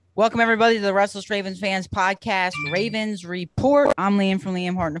Welcome, everybody, to the Restless Ravens Fans Podcast, Ravens Report. I'm Liam from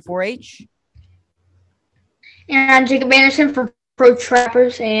Liam Hartner 4-H. And I'm Jacob Anderson for Pro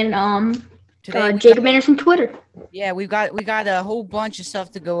Trappers and Jacob Anderson Twitter. Yeah, we got a whole bunch of stuff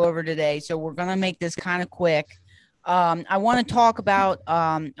to go over today, so we're going to make this kind of quick. I want to talk about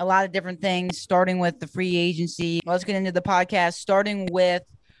a lot of different things, starting with the free agency. Let's get into the podcast, starting with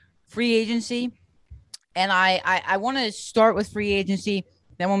free agency. And I want to start with free agency.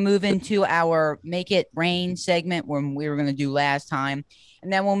 Then we'll move into our Make It Rain segment when we were going to do last time.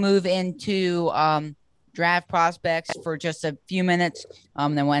 And then we'll move into draft prospects for just a few minutes.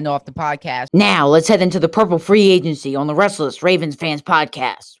 Then we'll end off the podcast. Now, let's head into the purple free agency on the Restless Ravens Fans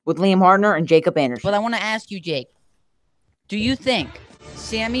Podcast with Liam Hartner and Jacob Anderson. But I want to ask you, Jake, do you think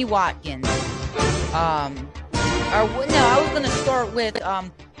Sammy Watkins I was going to start with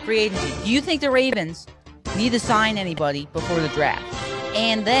free agency. Do you think the Ravens need to sign anybody before the draft?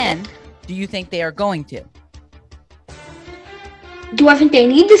 And then, do you think they are going to? Do I think they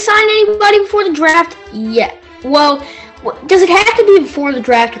need to sign anybody before the draft? Yeah. Well, does it have to be before the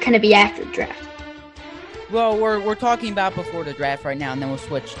draft or can it be after the draft? Well, we're talking about before the draft right now, and then we'll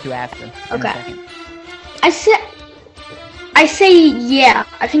switch to after. Okay. I say yeah.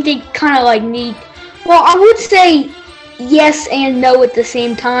 I think they kind of need. Well, I would say yes and no at the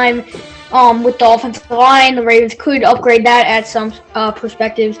same time. With the offensive line, the Ravens could upgrade that at some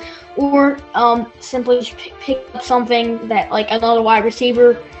perspectives, or simply just pick up something that another wide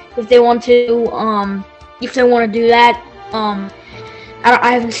receiver if they want to. If they want to do that,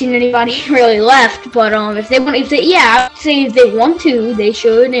 I haven't seen anybody really left, but I would say if they want to, they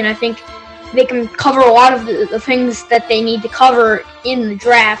should, and I think they can cover a lot of the things that they need to cover in the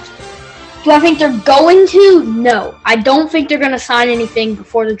draft. Do I think they're going to? No. I don't think they're going to sign anything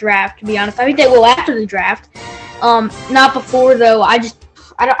before the draft, to be honest. I think they will after the draft. Not before, though. I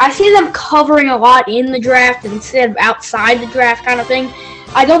see them covering a lot in the draft instead of outside the draft kind of thing.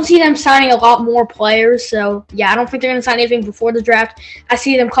 I don't see them signing a lot more players, so yeah, I don't think they're going to sign anything before the draft. I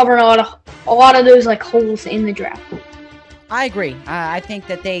see them covering a lot of those holes in the draft. I agree. I think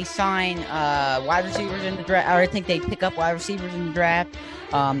that they sign wide receivers in the draft, or I think they pick up wide receivers in the draft.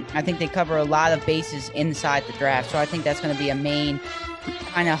 I think they cover a lot of bases inside the draft, so I think that's going to be a main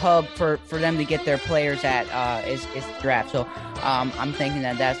kind of hub for them to get their players at is the draft. So I'm thinking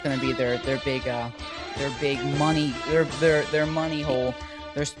that that's going to be their big money, their money hole,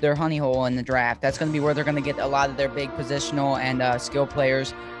 their honey hole in the draft. That's going to be where they're going to get a lot of their big positional and skill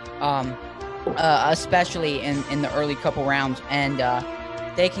players. Especially in the early couple rounds, and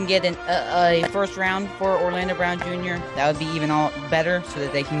they can get a first round for Orlando Brown Jr. That would be even all better, so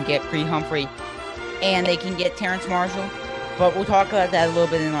that they can get Creed Humphrey and they can get Terrence Marshall. But we'll talk about that a little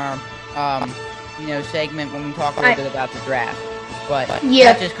bit in our segment when we talk a little bit about the draft. But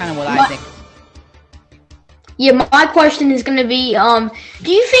that's just kind of what I think. Yeah, my question is going to be,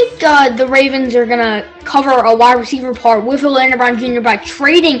 do you think the Ravens are going to cover a wide receiver part with Orlando Brown Jr. by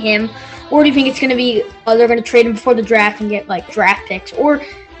trading him? Or do you think it's going to be they're going to trade him before the draft and get draft picks, or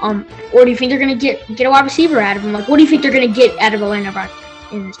do you think they're going to get a wide receiver out of him? What do you think they're going to get out of Orlando Brown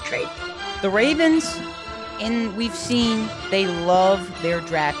in this trade? The Ravens, we've seen they love their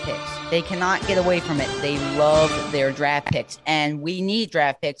draft picks. They cannot get away from it. They love their draft picks, and we need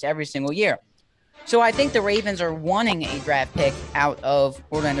draft picks every single year. So I think the Ravens are wanting a draft pick out of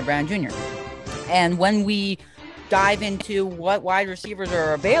Orlando Brown Jr. And when we dive into what wide receivers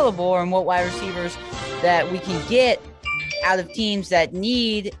are available and what wide receivers that we can get out of teams that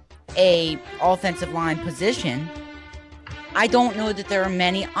need a offensive line position, I don't know that there are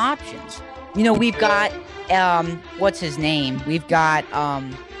many options. We've got what's his name? We've got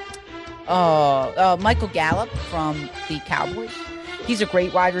Michael Gallup from the Cowboys. He's a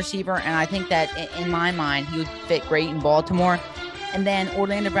great wide receiver, and I think that in my mind he would fit great in Baltimore, and then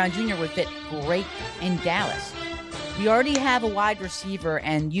Orlando Brown Jr. would fit great in Dallas. We already have a wide receiver,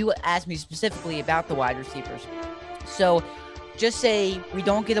 and you asked me specifically about the wide receivers. So just say we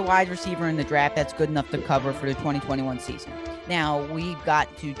don't get a wide receiver in the draft that's good enough to cover for the 2021 season. Now, we've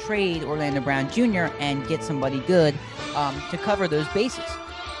got to trade Orlando Brown Jr. and get somebody good to cover those bases.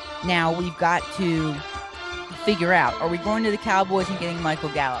 Now, we've got to figure out, are we going to the Cowboys and getting Michael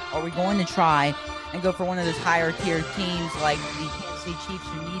Gallup? Are we going to try and go for one of those higher tier teams like the Kansas City Chiefs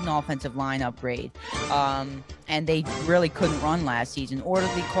who need an offensive line upgrade? And they really couldn't run last season. Or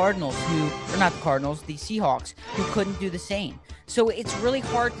the Cardinals the Seahawks who couldn't do the same. So it's really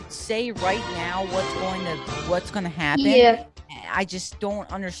hard to say right now what's going to happen. Yeah. I just don't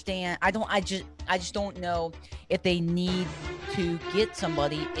understand. I just don't know if they need to get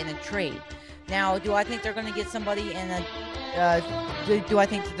somebody in a trade. Now, do I think they're going to get somebody in Do I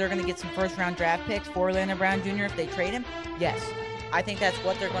think that they're going to get some first-round draft picks for Orlando Brown Jr. if they trade him? Yes. I think that's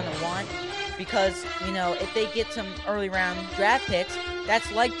what they're going to want because, if they get some early-round draft picks,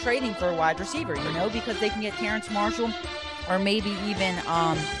 that's like trading for a wide receiver, because they can get Terrence Marshall or maybe even,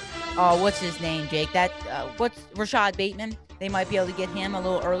 what's his name, Jake? What's Rashad Bateman? They might be able to get him a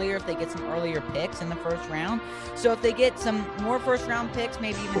little earlier if they get some earlier picks in the first round. So if they get some more first-round picks,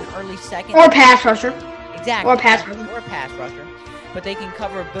 maybe even early second. Or pass rusher. Exactly. Or pass rusher. Or pass rusher. But they can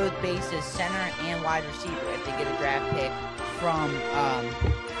cover both bases, center and wide receiver, if they get a draft pick from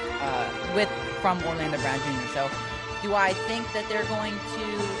Orlando Brown Jr. So do I think that they're going to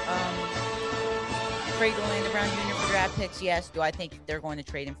trade Orlando Brown Jr. for draft picks? Yes. Do I think they're going to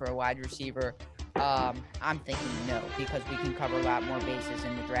trade him for a wide receiver? I'm thinking no, because we can cover a lot more bases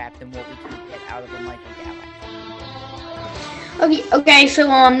in the draft than what we can get out of a Michael Gallup. Okay, so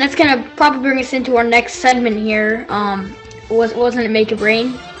that's gonna probably bring us into our next segment here. Wasn't it Make It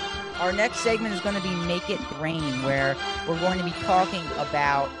Rain? Our next segment is going to be Make It Rain, where we're going to be talking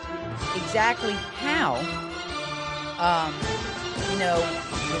about exactly how,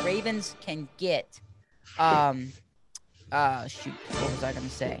 the Ravens can get, what was I going to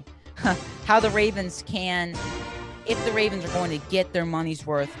say? How the Ravens can, if the Ravens are going to get their money's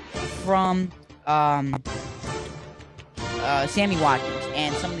worth from Sammy Watkins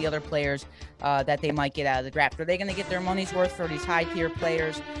and some of the other players that they might get out of the draft. Are they going to get their money's worth for these high-tier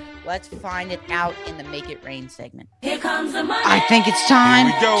players? Let's find it out in the Make It Rain segment. Here comes the money. I think it's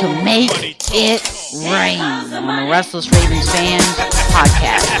time to make it rain on the Restless Ravens Fans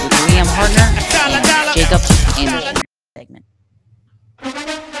podcast with Liam Hartner and Jacob Anderson segment.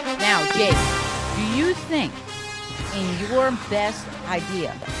 Now, Jake, do you think, in your best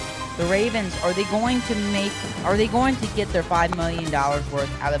idea, the Ravens are they going to get their $5 million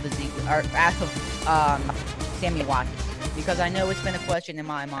worth out of Sammy Watkins? Because I know it's been a question in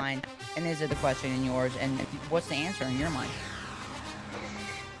my mind, and is it a question in yours? And what's the answer in your mind?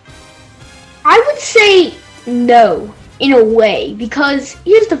 I would say no, in a way, because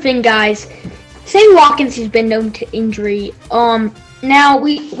here's the thing, guys. Sammy Watkins has been known to injury. Now,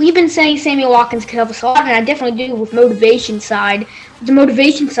 we've been saying Sammy Watkins could help us a lot, and I definitely do with motivation side. With the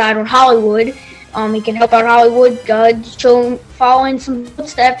motivation side on Hollywood, he can help out Hollywood, follow in some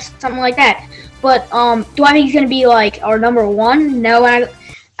footsteps, something like that. But do I think he's going to be, our number one? No, I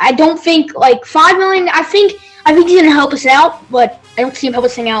don't think, $5 million, I think he's going to help us out, but I don't see him help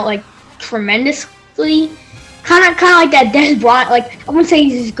us out, tremendously. Kind of like that Dez Bryant, I wouldn't say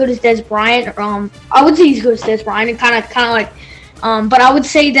he's as good as Dez Bryant, I would say he's as good as Dez Bryant, and kind of but I would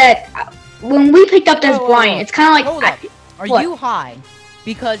say that when we picked up Dez Bryant, it's kind of like... Hold up. Are you high?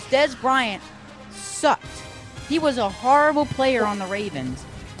 Because Dez Bryant sucked. He was a horrible player on the Ravens.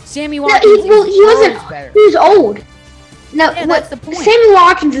 Sammy Watkins better. He was old. No, yeah, that's the point. Sammy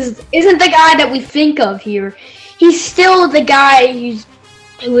Watkins isn't the guy that we think of here. He's still the guy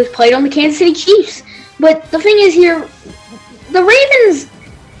who was played on the Kansas City Chiefs. But the thing is here, the Ravens,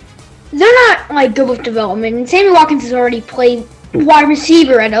 they're not good with development. And Sammy Watkins has already played wide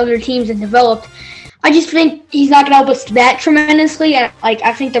receiver at other teams and developed. I just think he's not going to help us that tremendously. And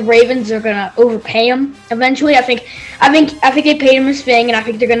I think the Ravens are going to overpay him eventually. I think they paid him his thing, and I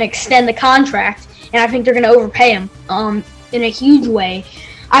think they're going to extend the contract, and I think they're going to overpay him in a huge way.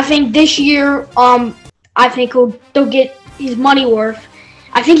 I think this year, I think they'll get his money worth.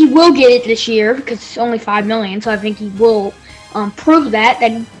 I think he will get it this year because it's only $5 million, so I think he will prove that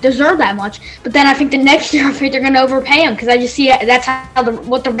he deserves that much. But then I think the next year, I think they're going to overpay him because I just see that's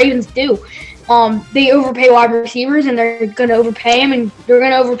what the Ravens do. They overpay wide receivers, and they're going to overpay him, and they're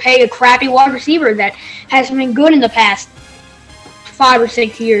going to overpay a crappy wide receiver that hasn't been good in the past 5 or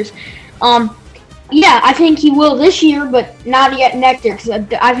 6 years. Yeah, I think he will this year, but not yet next year, because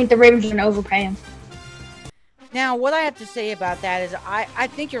I think the Ravens are going to overpay him. Now, what I have to say about that is I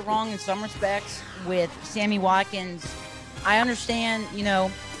think you're wrong in some respects with Sammy Watkins. I understand,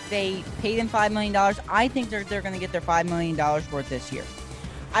 they paid him $5 million. I think they're going to get their $5 million worth this year.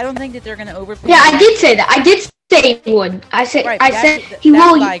 I don't think that they're going to overpay. Yeah, I did say that. I did say he would. I said he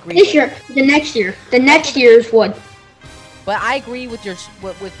will this year. The next year. The next year is what. But I agree with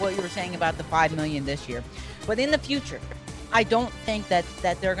what you were saying about the $5 million this year. But in the future, I don't think that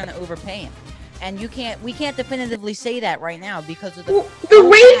they're going to overpay him. And we can't definitively say that right now because of the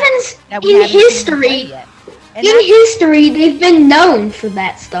Ravens in history. In history, they've been known for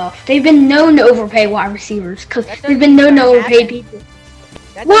that stuff. They've been known to overpay wide receivers because they've been known to overpay people.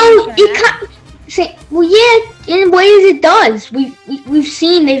 Well, yeah, in ways it does. We've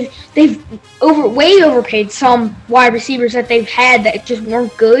seen they've way overpaid some wide receivers that they've had that just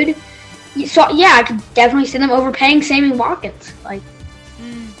weren't good. So yeah, I could definitely see them overpaying Sammy Watkins. Like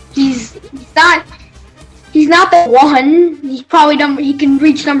he's not the one. He's probably he can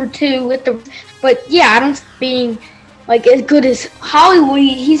reach number 2 with the, but yeah, I don't see being like as good as Hollywood.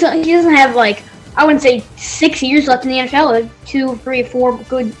 He doesn't have like, I wouldn't say 6 years left in the NFL. Like 2, 3, 4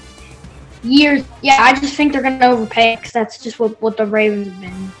 good years. Yeah, I just think they're gonna overpay because that's just what the Ravens have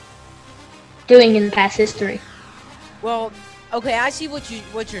been doing in the past history. Well, okay, I see what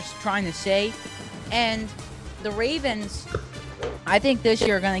you're trying to say, and the Ravens, I think this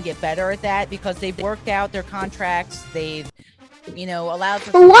year are going to get better at that because they've worked out their contracts. They've, allowed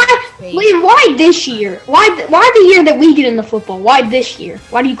for. But why this year? Why the year that we get in the football? Why this year?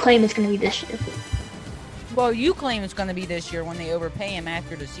 Why do you claim it's going to be this year? Well, you claim it's going to be this year when they overpay him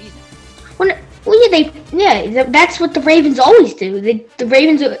after the season. That's what the Ravens always do. The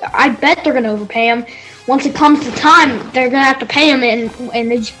Ravens, I bet they're going to overpay him. Once it comes to time, they're going to have to pay him, and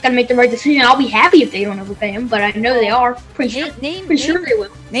they're just going to make the right decision. I'll be happy if they don't overpay him, but I know they are. Pretty sure they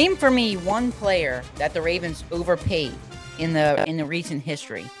will. Name for me one player that the Ravens overpaid in the recent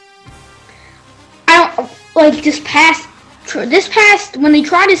history. I don't like this past when they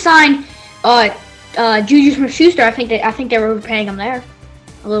tried to sign Juju Smith-Schuster. I think they were overpaying him there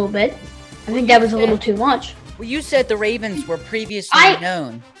a little bit. I think that was a little too much. Well, you said the Ravens were previously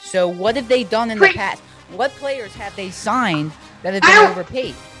known. So what have they done in the past? What players have they signed that have been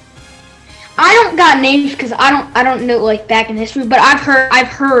overpaid? I don't got names because I don't know like back in history, but I've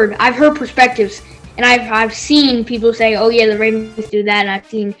heard perspectives, and I've seen people say, oh yeah, the Ravens do that, and I've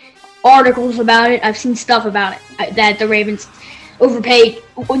seen articles about it. I've seen stuff about it that the Ravens overpaid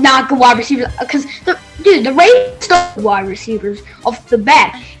not good wide receivers because the Ravens start wide receivers off the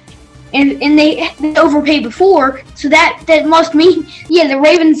bat. And they overpaid before, so that must mean, yeah, the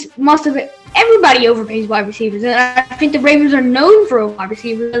Ravens must have. Everybody overpays wide receivers, and I think the Ravens are known for wide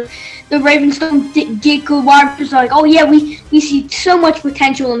receivers. The Ravens don't get good wide receivers. Like, oh yeah, we see so much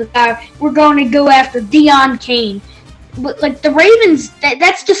potential in the guy. We're going to go after Deion Kane. But like the Ravens,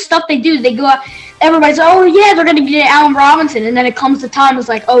 that's just stuff they do. They go out. Everybody's like, oh yeah, they're going to get Allen Robinson, and then it comes to time. It's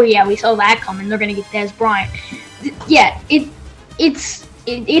like, oh yeah, we saw that coming. They're going to get Dez Bryant. Yeah,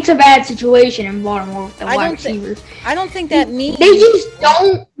 it's a bad situation in Baltimore with the wide receivers. I don't think that means they just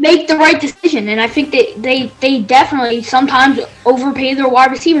don't make the right decision, and I think that they definitely sometimes overpay their wide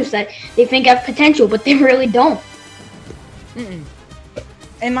receivers that they think have potential, but they really don't. In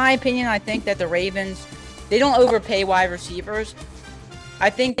my opinion, I think that the Ravens, they don't overpay wide receivers. I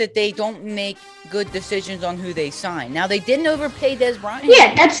think that they don't make good decisions on who they sign. Now, they didn't overpay Dez Bryant.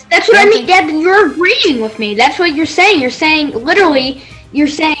 Yeah, that's what I mean. Yeah, you're agreeing with me. That's what you're saying. You're saying literally. You're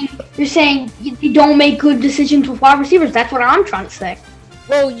saying you don't make good decisions with wide receivers. That's what I'm trying to say.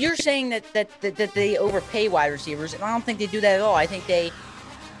 Well, you're saying that they overpay wide receivers, and I don't think they do that at all. I think they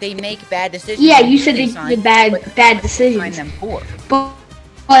make bad decisions. Yeah, you said they did bad decisions. Sign them for. But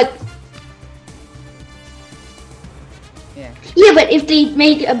but if they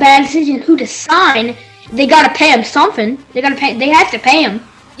make a bad decision who to sign, they got to pay him something. They have to pay him.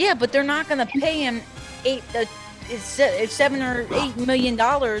 Yeah, but they're not going to pay him it's $7 or $8 million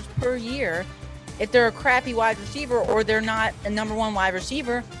per year if they're a crappy wide receiver or they're not a number 1 wide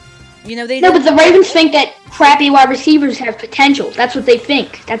receiver. But the Ravens think that crappy wide receivers have potential. That's what they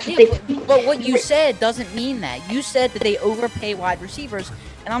think. But what you said doesn't mean that. You said that they overpay wide receivers,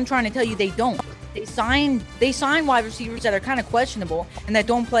 and I'm trying to tell you they don't. They sign wide receivers that are kind of questionable and that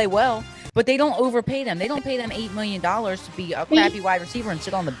don't play well. But they don't overpay them. They don't pay them $8 million to be a crappy wide receiver and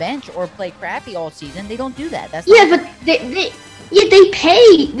sit on the bench or play crappy all season. They don't do that. But they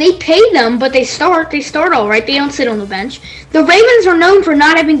pay them, but they start all right. They don't sit on the bench. The Ravens are known for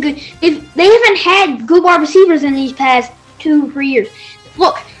not having good. They haven't had good wide receivers in these past 2-3 years.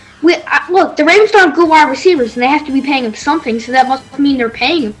 Look, the Ravens don't have good wide receivers, and they have to be paying them something. So that must mean they're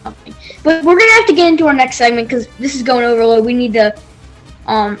paying them something. But we're gonna have to get into our next segment because this is going overload. We need to.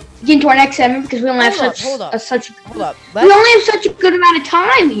 Get into our next segment because we only have such a good amount of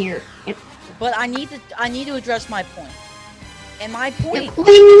time here. But I need to address my point. And my point. Well,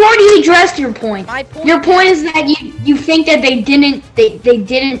 you already addressed your point. My point. Your point is that you think that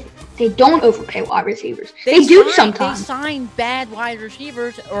they don't overpay wide receivers. They do sometimes. They sign bad wide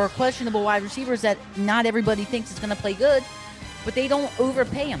receivers or questionable wide receivers that not everybody thinks is going to play good, but they don't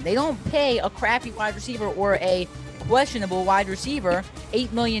overpay them. They don't pay a crappy wide receiver or a questionable wide receiver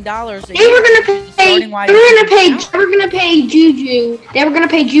 $8 million. They were gonna pay Juju. They were gonna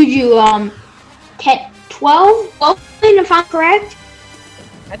pay Juju 12 million, if I'm correct.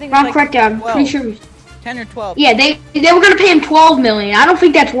 I think I'm correct. I'm pretty sure 10 or 12. Yeah, they were gonna pay him $12 million. I don't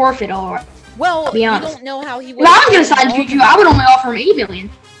think that's worth it all. Well, to be honest. You don't know how he would. If I was gonna sign Juju, I would only offer him $8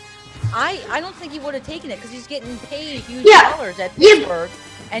 million. I don't think he would have taken it because he's getting paid huge Yeah. dollars at Yeah. Pittsburgh,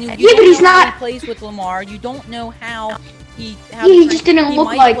 and you Yeah, don't but he's know how not- he plays with Lamar. You don't know how he just didn't he look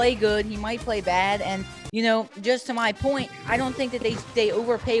might like- play good, he might play bad, and just to my point, I don't think that they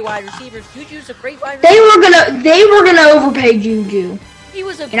overpay wide receivers. Juju's a great wide receiver. They were gonna overpay Juju. He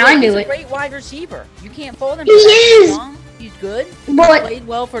was a And I knew he's a it. great wide receiver. You can't fault him. He for that. is. He's young. He's good. He But- played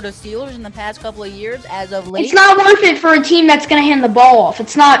well for the Steelers in the past couple of years as of late. It's not worth it for a team that's gonna hand the ball off.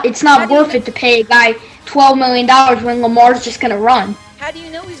 It's not How do you worth it to pay a guy $12 million when Lamar's just gonna run. How do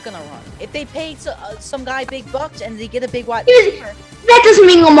you know he's going to run? If they pay some guy big bucks and they get a big wide He's- receiver, That doesn't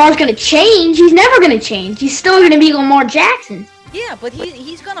mean Lamar's gonna change. He's never gonna change. He's still gonna be Lamar Jackson. yeah, but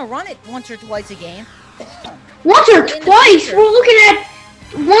he's going to run it once or twice a game. Once or In the twice. future. We're looking at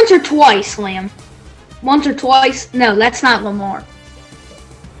once or twice, Lamb. Once or twice. No, that's not Lamar.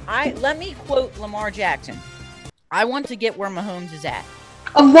 Let me quote Lamar Jackson. I want to get where Mahomes is at.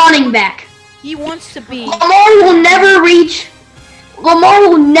 A running back. He wants to be. Lamar will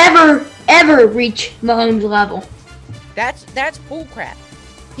never ever reach Mahomes' level. That's bullcrap.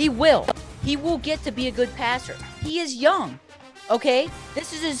 He will. He will get to be a good passer. He is young. Okay,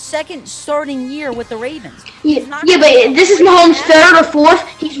 this is his second starting year with the Ravens. He's not Yeah, gonna be but a this is great Mahomes' passer. third or fourth.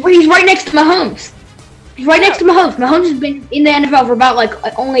 He's right next to Mahomes. He's right next to Mahomes. Mahomes has been in the NFL for about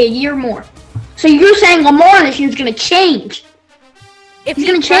only a year more. So you're saying Lamar this year is going to change? If He's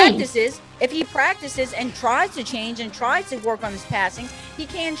he gonna change. practices and tries to change and tries to work on his passing, he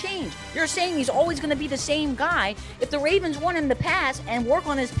can change. You're saying he's always going to be the same guy. If the Ravens want him to pass and work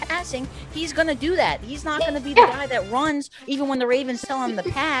on his passing, he's going to do that. He's not going to be the guy that runs even when the Ravens tell him to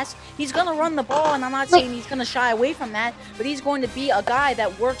pass. He's going to run the ball, and I'm not saying he's going to shy away from that, but he's going to be a guy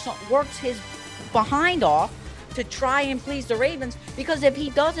that works his behind off to try and please the Ravens, because if he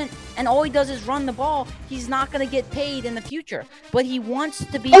doesn't and all he does is run the ball, he's not going to get paid in the future. But he wants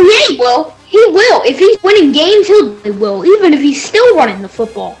to be. Oh yeah, he will. He will. If he's winning games, he will. Even if he's still running the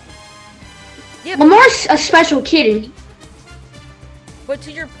football. Yeah, but, Lamar's a special kid. but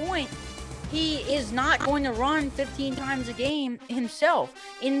to your point, he is not going to run 15 times a game himself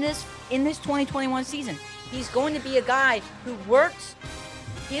in this 2021 season. He's going to be a guy who works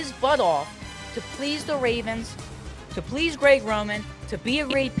his butt off to please the Ravens, to please Greg Roman, to be a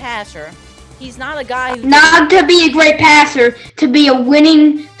great passer. He's not a guy who Not to be a great passer, to be a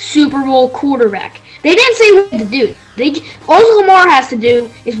winning Super Bowl quarterback. They didn't say what to do. All Lamar has to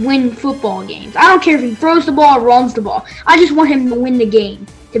do is win football games. I don't care if he throws the ball or runs the ball. I just want him to win the game,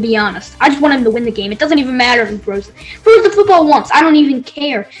 to be honest. I just want him to win the game. It doesn't even matter if he throws the football once. I don't even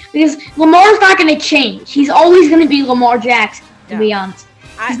care. Because Lamar's not going to change. He's always going to be Lamar Jackson, to be honest.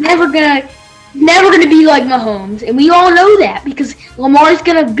 He's never going to be like Mahomes. And we all know that because Lamar's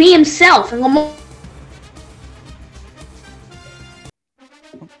going to be himself. And Lamar...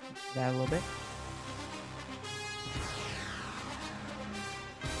 that a little bit.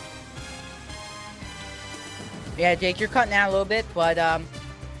 Yeah, Jake, you're cutting out a little bit, but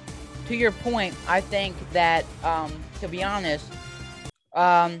to your point, I think that to be honest,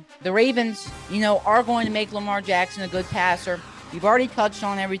 the Ravens, are going to make Lamar Jackson a good passer. We've already touched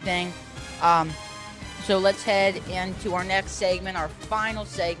on everything. So let's head into our next segment, our final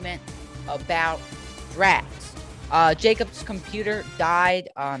segment about drafts. Jacob's computer died,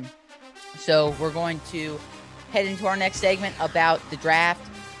 so we're going to head into our next segment about the draft.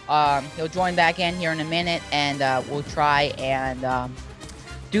 He'll join back in here in a minute, and we'll try and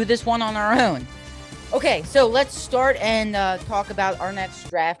do this one on our own. Okay, so let's start and talk about our next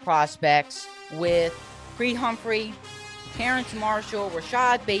draft prospects with Creed Humphrey, Terrence Marshall,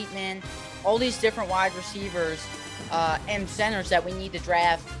 Rashad Bateman, all these different wide receivers and centers that we need to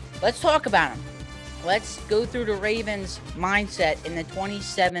draft. Let's talk about them. Let's go through the Ravens' mindset in the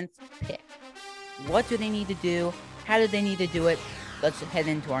 27th pick. What do they need to do? How do they need to do it? Let's head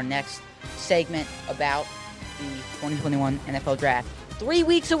into our next segment about the 2021 NFL Draft. 3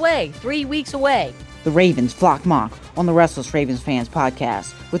 weeks away. 3 weeks away. The Ravens Flock Mock on the Restless Ravens Fans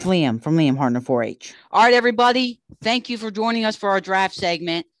podcast with Liam from Liam Hartner 4-H. All right, everybody. Thank you for joining us for our draft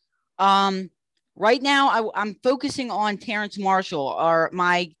segment. Right now, I'm focusing on Terrence Marshall, or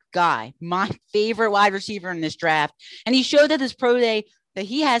my guy, my favorite wide receiver in this draft. And he showed at his pro day that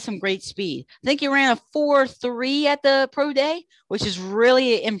he has some great speed. I think he ran a 4.3 at the pro day, which is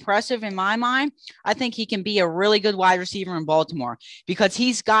really impressive in my mind. I think he can be a really good wide receiver in Baltimore because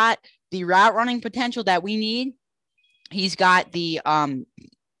he's got the route running potential that we need. He's got the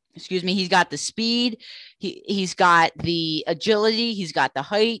he's got the speed. He's got the agility. He's got the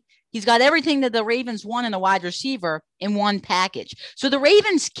height. He's got everything that the Ravens want in a wide receiver in one package. So the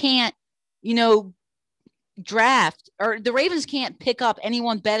Ravens can't, draft, or the Ravens can't pick up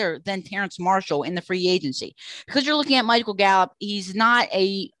anyone better than Terrence Marshall in the free agency, because you're looking at Michael Gallup. He's not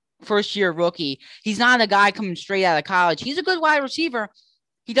a first year rookie. He's not a guy coming straight out of college. He's a good wide receiver.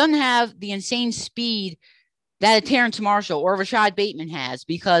 He doesn't have the insane speed that a Terrence Marshall or Rashad Bateman has,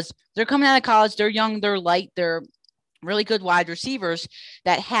 because they're coming out of college. They're young, they're light, they're really good wide receivers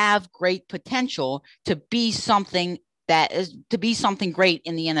that have great potential to be something great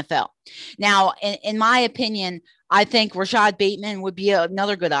in the NFL. Now, in my opinion, I think Rashad Bateman would be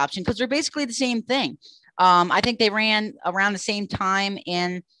another good option, because they're basically the same thing. I think they ran around the same time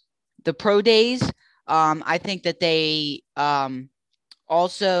in the pro days. I think that they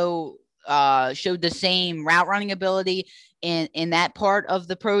also showed the same route running ability in that part of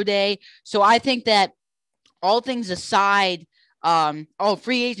the pro day. So I think that, all things aside,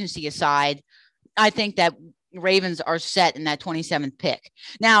 free agency aside, I think that Ravens are set in that 27th pick.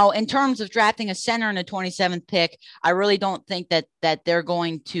 Now, in terms of drafting a center in the 27th pick, I really don't think that they're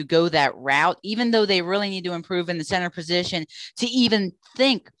going to go that route, even though they really need to improve in the center position to even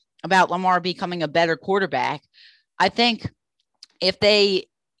think about Lamar becoming a better quarterback. I think if they,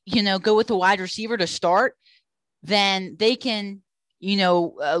 go with the wide receiver to start, then they can,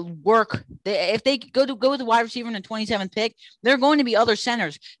 work. If they go with the wide receiver in the 27th pick, there are going to be other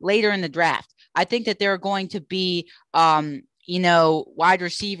centers later in the draft. I think that there are going to be, wide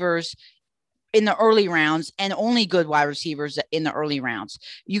receivers in the early rounds, and only good wide receivers in the early rounds.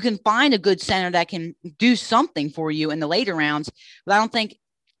 You can find a good center that can do something for you in the later rounds, but I don't think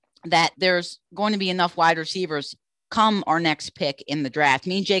that there's going to be enough wide receivers come our next pick in the draft.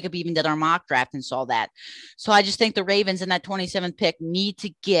 Me and Jacob even did our mock draft and saw that. So I just think the Ravens in that 27th pick need to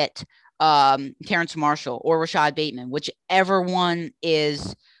get Terrence Marshall or Rashad Bateman, whichever one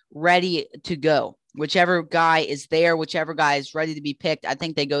is ready to go. Whichever guy is there, whichever guy is ready to be picked, I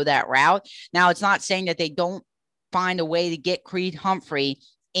think they go that route. Now, it's not saying that they don't find a way to get Creed Humphrey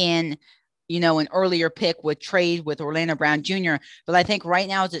in, an earlier pick with trade with Orlando Brown Jr. But I think right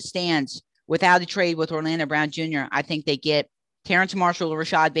now, as it stands, without a trade with Orlando Brown Jr., I think they get Terrence Marshall or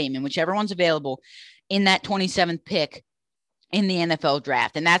Rashad Bateman, whichever one's available, in that 27th pick in the NFL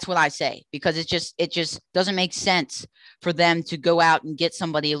draft. And that's what I say, because it just doesn't make sense for them to go out and get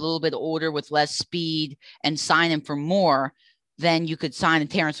somebody a little bit older with less speed and sign him for more than you could sign a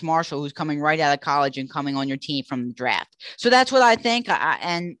Terrence Marshall, who's coming right out of college and coming on your team from the draft. So that's what I think.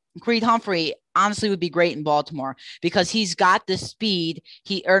 And Creed Humphrey honestly would be great in Baltimore, because he's got the speed.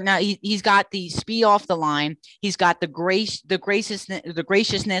 He's got the speed off the line. He's got the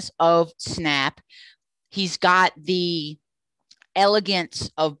graciousness of snap. He's got the elegance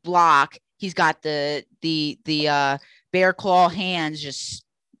of block. He's got the bear claw hands, just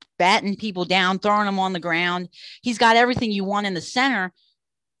batting people down, throwing them on the ground. He's got everything you want in the center.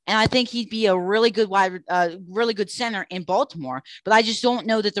 And I think he'd be a really good center in Baltimore. But I just don't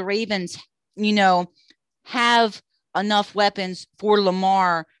know that the Ravens, have enough weapons for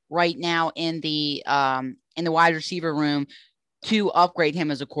Lamar right now in the wide receiver room to upgrade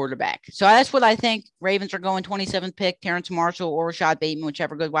him as a quarterback. So that's what I think. Ravens are going 27th pick, Terrence Marshall or Rashad Bateman,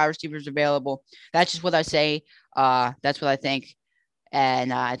 whichever good wide receiver is available. That's just what I say. That's what I think.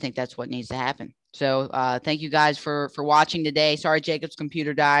 And I think that's what needs to happen. So thank you guys for watching today. Sorry, Jacob's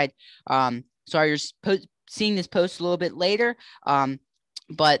computer died. Sorry you're seeing this post a little bit later.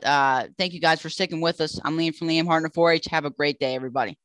 But thank you guys for sticking with us. I'm Liam from Liam Hartner 4-H. Have a great day, everybody.